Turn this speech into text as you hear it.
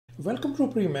Welcome to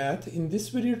Premath. In this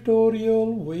video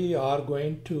tutorial, we are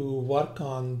going to work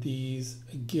on these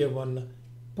given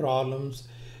problems.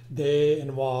 They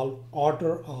involve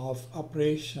order of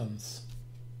operations.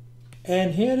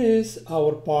 And here is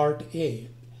our part A.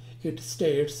 It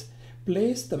states,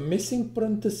 place the missing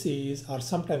parentheses, or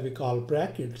sometimes we call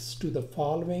brackets, to the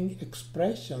following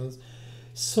expressions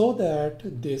so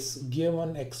that this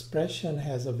given expression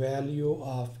has a value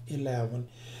of 11.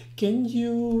 Can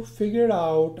you figure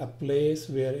out a place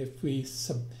where if we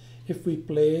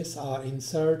place or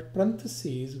insert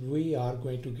parentheses, we are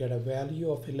going to get a value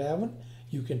of 11?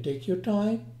 You can take your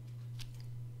time.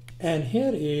 And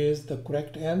here is the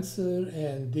correct answer,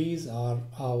 and these are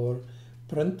our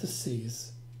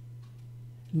parentheses.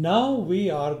 Now we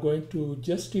are going to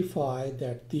justify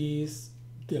that the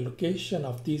location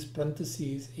of these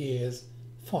parentheses is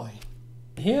fine.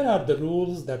 Here are the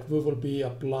rules that we will be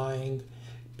applying: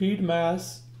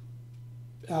 PEMDAS,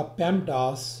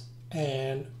 PEMDAS,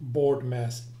 and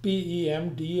BODMAS,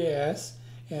 PEMDAS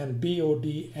and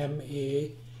BODMAS.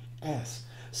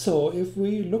 So if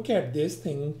we look at this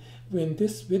thing,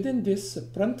 within this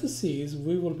parentheses,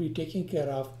 we will be taking care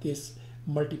of this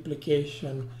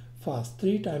multiplication first.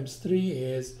 3 times 3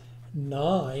 is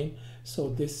 9. So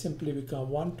this simply becomes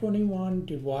 121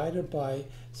 divided by,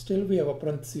 still we have a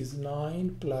parentheses,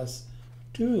 9 plus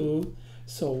 2.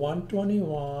 So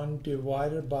 121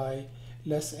 divided by,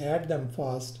 let's add them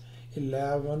first,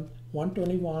 11.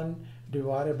 121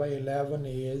 divided by 11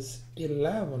 is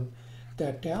 11.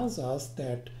 That tells us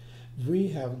that we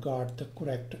have got the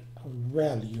correct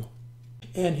value.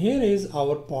 And here is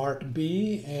our part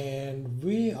B, and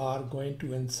we are going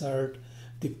to insert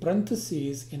the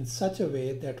parentheses in such a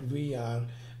way that we are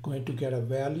going to get a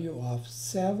value of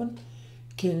 7.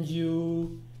 Can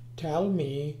you tell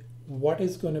me what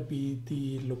is going to be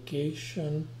the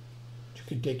location? You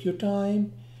can take your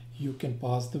time, you can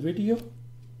pause the video.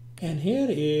 And here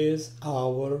is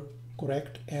our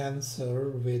correct answer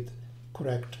with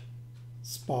correct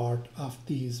spot of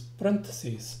these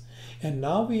parentheses. And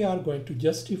now we are going to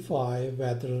justify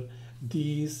whether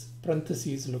these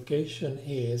parentheses location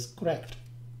is correct.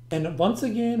 And once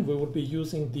again, we will be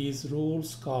using these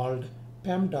rules called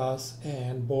PEMDAS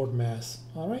and BODMAS.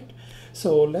 All right.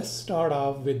 So let's start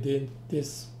off with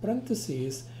this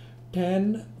parentheses.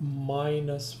 10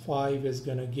 minus 5 is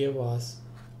going to give us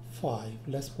 5.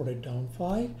 Let's put it down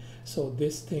 5. So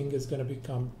this thing is going to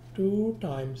become 2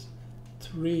 times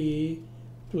 3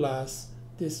 plus,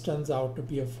 this turns out to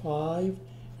be a 5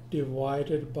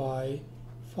 divided by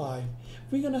 5.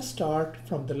 We're going to start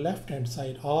from the left hand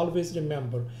side. Always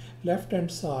remember, left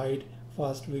hand side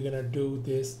first. We're going to do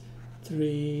this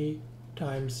 3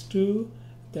 times 2.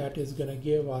 That is going to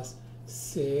give us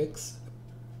 6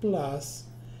 plus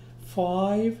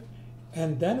 5.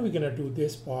 And then we're going to do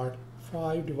this part.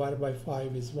 5 divided by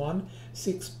 5 is 1.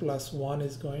 6 plus 1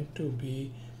 is going to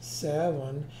be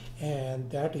 7. And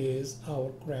that is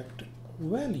our correct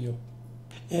value.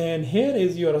 And here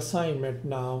is your assignment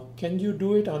now. Can you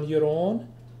do it on your own?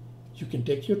 You can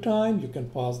take your time, you can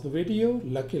pause the video.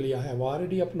 Luckily, I have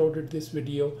already uploaded this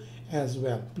video as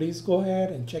well. Please go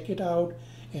ahead and check it out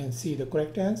and see the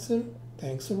correct answer.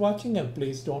 Thanks for watching, and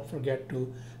please don't forget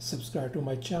to subscribe to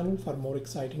my channel for more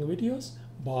exciting videos.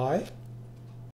 Bye.